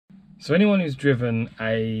So anyone who's driven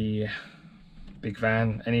a big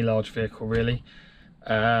van, any large vehicle really,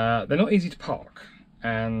 they're not easy to park,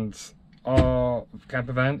 and our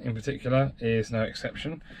camper van in particular is no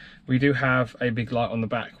exception. We do have a big light on the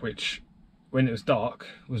back, which when it was dark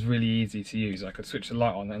was really easy to use. I could switch the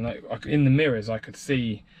light on, and in the mirrors I could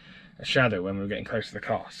see a shadow when we were getting close to the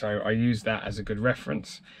car, so I used that as a good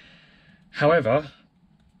reference. However,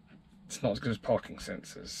 it's not as good as parking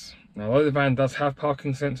sensors. Now, although the van does have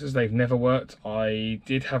parking sensors, they've never worked. I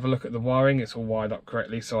did have a look at the wiring, it's all wired up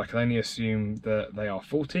correctly, so I can only assume that they are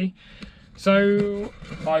faulty. So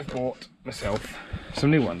I've bought myself some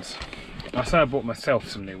new ones. I say I bought myself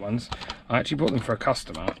some new ones. I actually bought them for a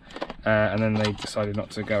customer, and then they decided not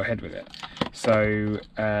to go ahead with it. So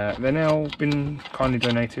they're now been kindly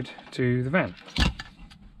donated to the van.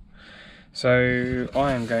 So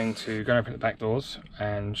I am going to go and open the back doors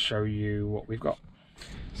and show you what we've got.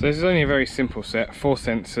 So this is only a very simple set, 4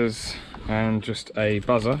 sensors and just a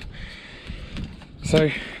buzzer. So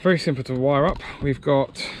very simple to wire up. We've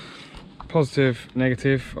got positive,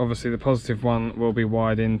 negative. Obviously the positive one will be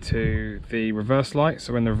wired into the reverse light,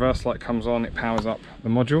 so when the reverse light comes on it powers up the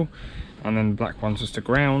module, and then the black one's just a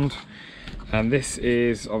ground. And this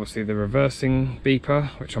is obviously the reversing beeper,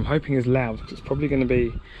 which I'm hoping is loud because it's probably going to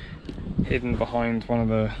be hidden behind one of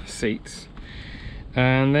the seats.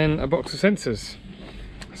 And then a box of sensors,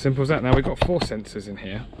 simple as that. Now we've got 4 sensors in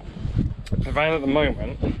here. The van at the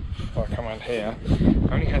moment, if I come around here,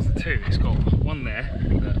 only has 2. It's got one there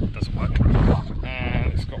that doesn't work,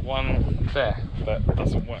 and it's got one there that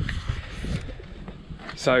doesn't work.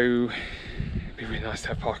 So it'd be really nice to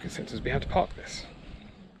have parking sensors to be able to park this.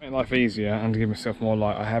 To make life easier and to give myself more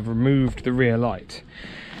light, I have removed the rear light,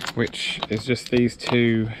 which is just these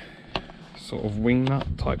 2 sort of wing nut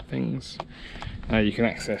type things. You can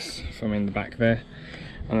access from in the back there,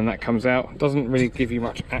 and then that comes out. Doesn't really give you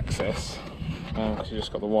much access because you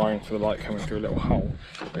just got the wiring for the light coming through a little hole,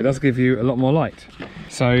 but it does give you a lot more light.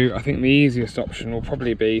 So I think the easiest option will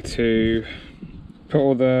probably be to put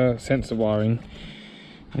all the sensor wiring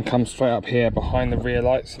and come straight up here behind the rear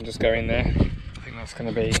lights and just go in there. I think that's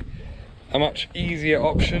going to be a much easier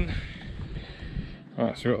option.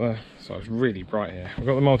 Alright, so we've got so it's really bright here. We've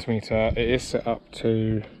got the multimeter. It is set up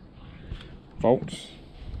to volts,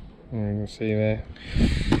 and you can see there.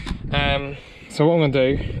 So what I'm going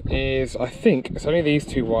to do is, I think it's only these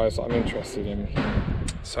 2 wires that I'm interested in.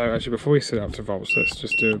 So actually, before we set it up to volts, let's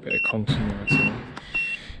just do a bit of continuity,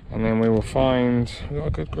 and then we will find, we've got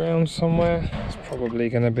a good ground somewhere. It's probably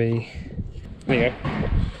going to be, there you go.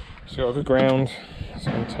 So we've got a good ground. Let's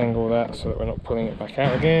untangle that so that we're not pulling it back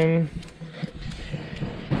out again.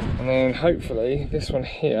 And then hopefully this one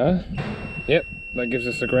here, yep, that gives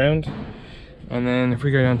us a ground. And then if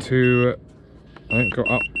we go down to, I think go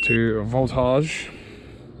up to voltage,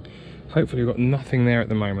 hopefully we've got nothing there at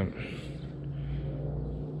the moment.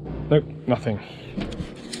 Nope, nothing.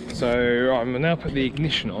 So I'm gonna now put the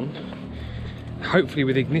ignition on. Hopefully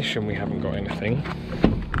with ignition we haven't got anything.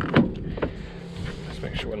 Let's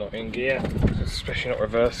make sure we're not in gear, especially not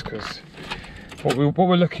reverse, because what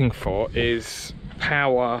we're looking for is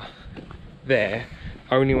power there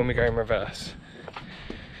only when we go in reverse.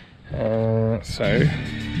 So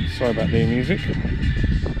sorry about the music.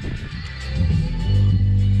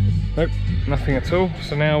 Nope, nothing at all.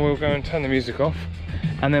 So now we'll go and turn the music off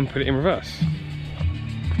and then put it in reverse.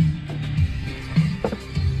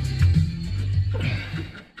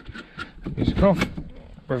 Music off,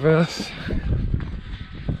 reverse.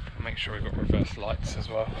 Make sure we've got reverse lights as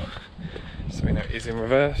well, so we know it is in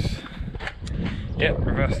reverse. Yep,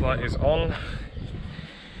 reverse light is on.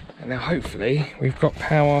 And now hopefully we've got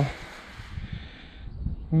power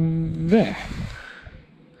there.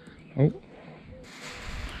 Oh.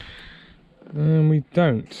 And we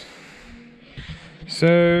don't.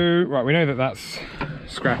 So, right, we know that that's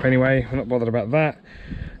scrap anyway. We're not bothered about that.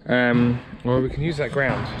 Well, we can use that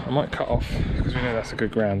ground. I might cut off, because we know that's a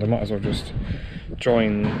good ground. I might as well just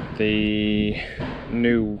join the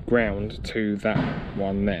new ground to that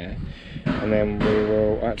one there. And then we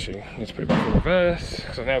will actually need to put it back in reverse,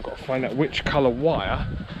 because I've now got to find out which colour wire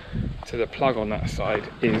to the plug on that side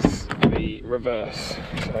is the reverse.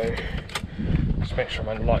 So just make sure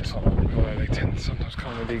my lights are on, although they tend to sometimes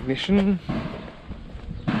come with the ignition.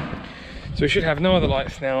 So we should have no other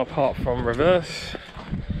lights now apart from reverse.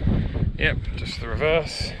 Yep, just the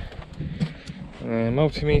reverse. And then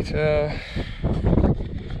multimeter.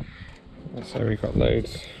 So we've got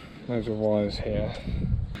loads of wires here.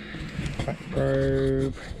 Back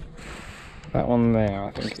probe. That one there,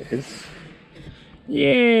 I think it is.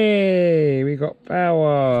 Yay! We got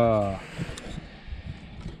power!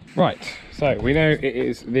 Right, So we know it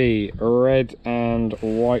is the red and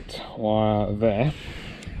white wire there.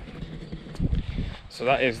 So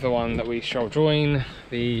that is the one that we shall join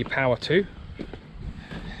the power to.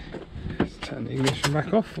 Let's turn the ignition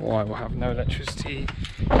back off, or I will have no electricity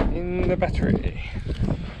in the battery.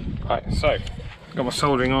 Right, so got my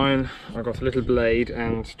soldering iron, I've got a little blade,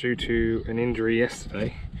 and due to an injury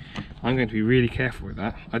yesterday, I'm going to be really careful with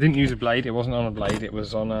that. I didn't use a blade, it wasn't on a blade, it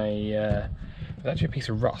was on a, it was actually a piece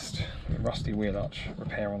of rust, a rusty wheel arch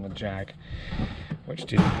repair on the Jag, which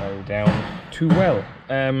didn't go down too well.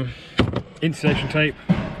 Insulation tape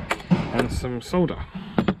and some solder.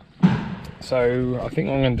 So I think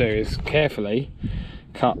what I'm going to do is carefully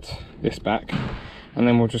cut this back, and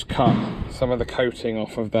then we'll just cut some of the coating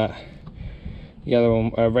off of that yellow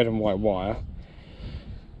and red and white wire,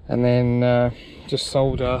 and then just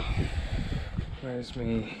solder. Where's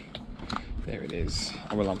me? There it is.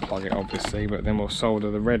 I will unplug it obviously, but then we'll solder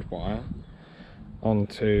the red wire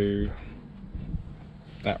onto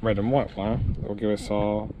that red and white wire. That will give us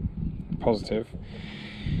our positive,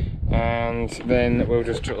 and then we'll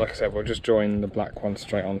just, like I said, we'll just join the black one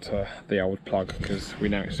straight onto the old plug, because we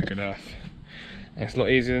know it's a good earth. And it's a lot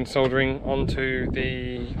easier than soldering onto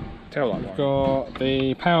the tail light. We've got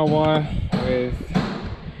the power wire with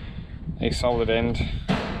a soldered end.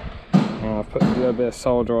 I've put a little bit of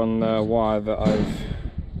solder on the wire that I've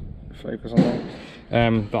focused on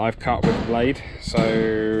that I've cut with the blade.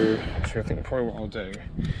 So actually I think probably what I'll do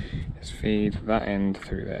is feed that end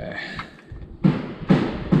through there. So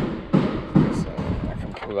I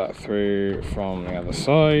can pull that through from the other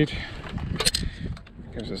side.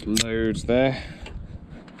 Gives us loads there.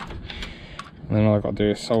 And then all I've got to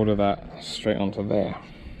do is solder that straight onto there,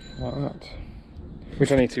 like that.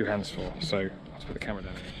 Which I need 2 hands for, so let's put the camera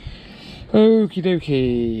down again. Okie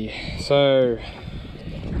dokie. So,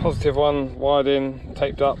 positive one wired in,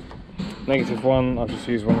 taped up. Negative one, I've just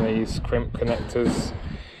used one of these crimp connectors.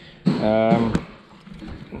 Yeah,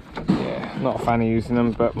 not a fan of using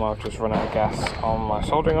them, but I've just run out of gas on my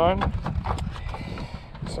soldering iron.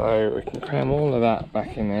 So we can cram all of that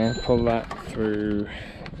back in there, pull that through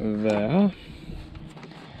there.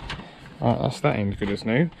 Right, that's that end good as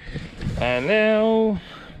new. And now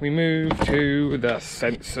we move to the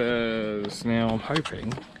sensors. Now I'm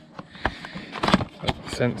hoping that the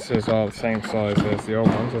sensors are the same size as the old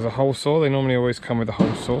ones. There's a hole saw, they normally always come with a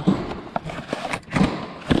hole saw.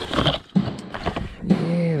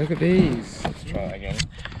 Yeah, look at these. Let's try that again.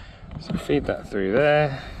 So feed that through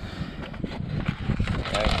there.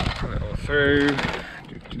 Okay, pull it all through.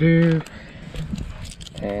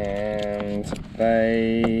 And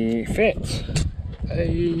they fit.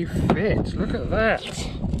 They fit, look at that.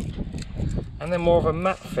 And they're more of a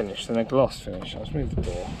matte finish than a gloss finish. Let's move the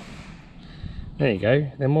door. There you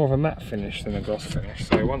go, they're more of a matte finish than a gloss finish.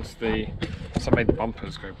 So once I made the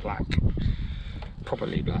bumpers go black,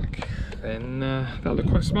 properly black, then that'll look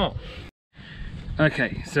quite smart.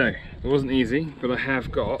 Okay, so it wasn't easy, but I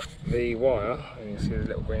have got the wire. You can see the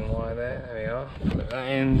little green wire there. There we are. Pull that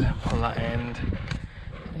end, pull that end.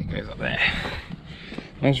 It goes up there.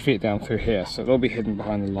 Managed to feed it down through here, so it'll all be hidden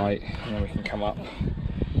behind the light, and then we can come up,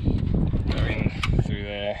 go in through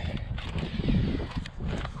there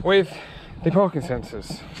with the parking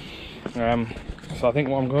sensors. So I think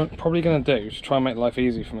what I'm probably going to do to try and make life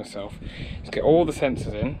easy for myself is get all the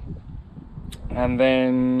sensors in, and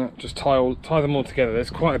then just tie them all together.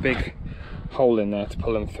 There's quite a big hole in there to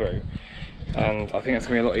pull them through, and I think it's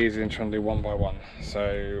going to be a lot easier than trying to do one by one.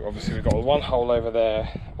 So obviously we've got one hole over there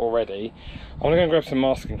already. I'm going to go and grab some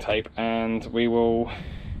masking tape, and we will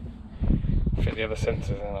fit the other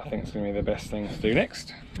sensors in. I think it's going to be the best thing to do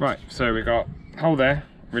next. Right, so we've got a hole there,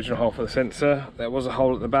 original hole for the sensor. There was a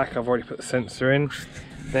hole at the back, I've already put the sensor in.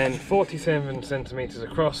 Then 47 centimeters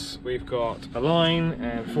across we've got a line,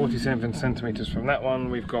 and 47 centimeters from that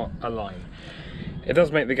one we've got a line. It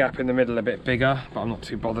does make the gap in the middle a bit bigger, but I'm not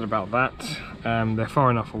too bothered about that. They're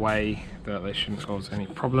far enough away that they shouldn't cause any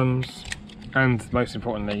problems, and most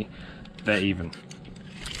importantly they're even.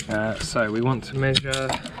 So we want to measure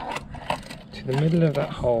to the middle of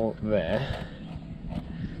that hole there.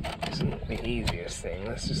 Isn't the easiest thing.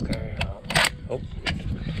 Let's just go up. Oh,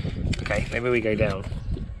 okay, maybe we go down.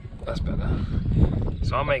 That's better.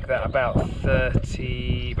 So I'll make that about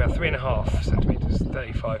 3.5 centimeters,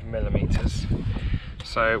 35 millimeters.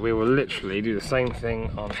 So we will literally do the same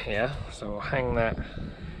thing on here. So we'll hang that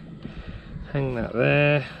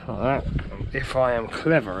there like that. And if I am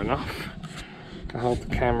clever enough to hold the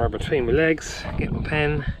camera between my legs, get my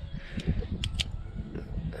pen,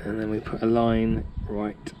 and then we put a line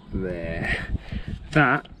right there.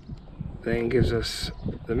 That then gives us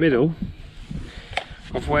the middle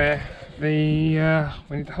of where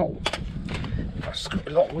the hole. If I screw a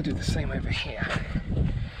lot, we'll do the same over here.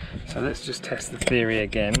 So let's just test the theory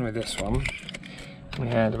again with this one. We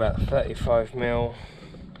had about 35mm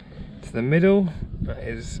to the middle. That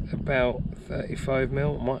is about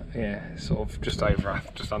 35mm. Yeah, sort of just over,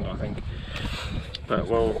 just under, I think. But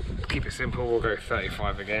we'll keep it simple. We'll go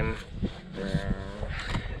 35 again. There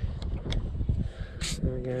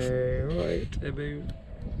we go, right about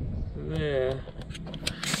there.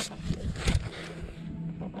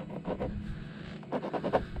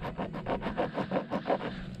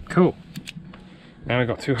 Cool. Now we've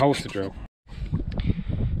got 2 holes to drill.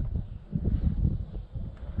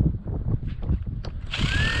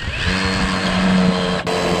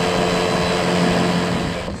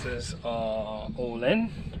 Sensors are all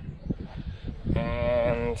in,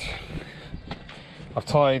 and I've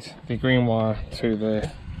tied the green wire to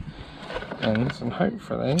the ends, and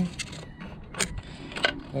hopefully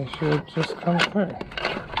they should just come through.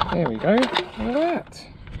 There we go. Look at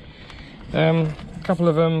that. A couple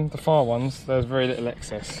of them, the far ones, there's very little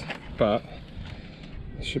excess, but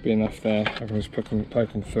there should be enough there. I can just poke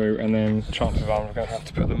them through, and then chances are I'm going to have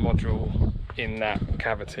to put the module in that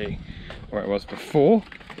cavity where it was before.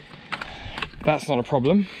 That's not a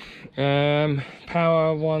problem.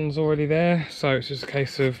 Power one's already there, so it's just a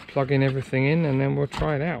case of plugging everything in and then we'll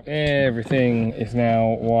try it out. Everything is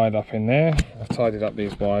now wired up in there. I've tidied up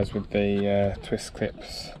these wires with the twist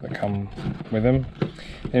clips that come with them.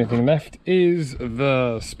 The only thing left is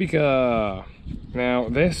the speaker. Now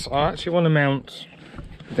this I actually want to mount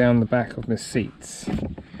down the back of my seats,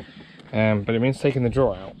 but it means taking the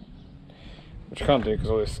drawer out, which I can't do because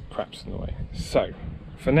all this crap's in the way. So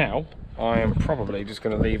for now I am probably just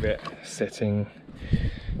going to leave it sitting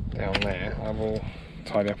down there. I will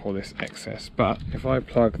tidy up all this excess, but if I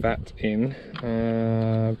plug that in,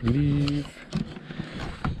 I believe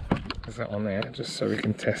there's that on there, just so we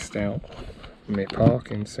can test out my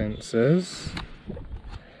parking sensors.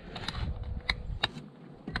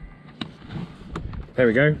 There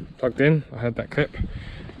we go, plugged in. I heard that clip.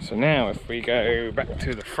 So now if we go back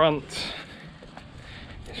to the front,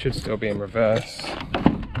 it should still be in reverse.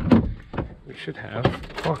 We should have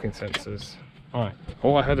parking sensors. Alright.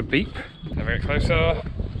 Oh, I heard a beep. Now very closer. I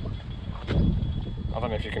don't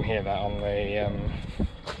know if you can hear that on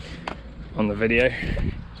the video.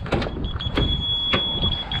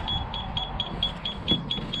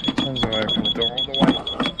 Turns I open the door all the way.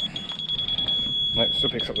 Nope, still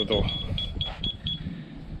picks up the door.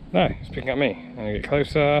 No, it's picking up me. I'm gonna get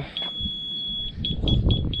closer.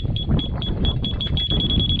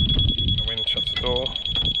 The wind shuts the door.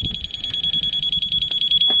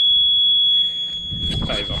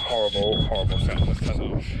 That is a horrible, horrible sound. Let's turn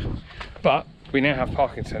it off. But we now have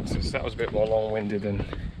parking sensors. That was a bit more long-winded than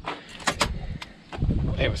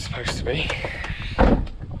it was supposed to be.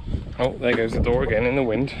 Oh, there goes the door again in the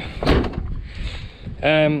wind.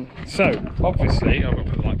 So obviously, I've got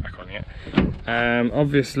to put the light back on yet.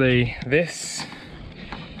 Obviously, this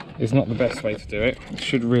is not the best way to do it. It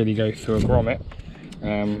should really go through a grommet.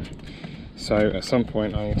 So at some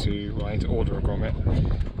point, I need to order a grommet.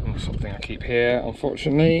 Something I keep here,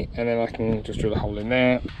 unfortunately, and then I can just drill a hole in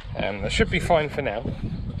there. That should be fine for now,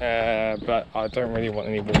 but I don't really want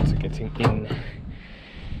any water getting in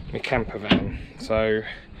my camper van. So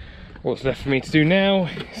what's left for me to do now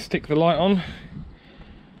is stick the light on,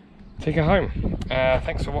 take it home.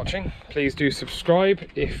 Thanks for watching. Please do subscribe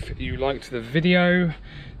if you liked the video,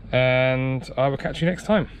 and I will catch you next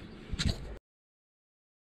time.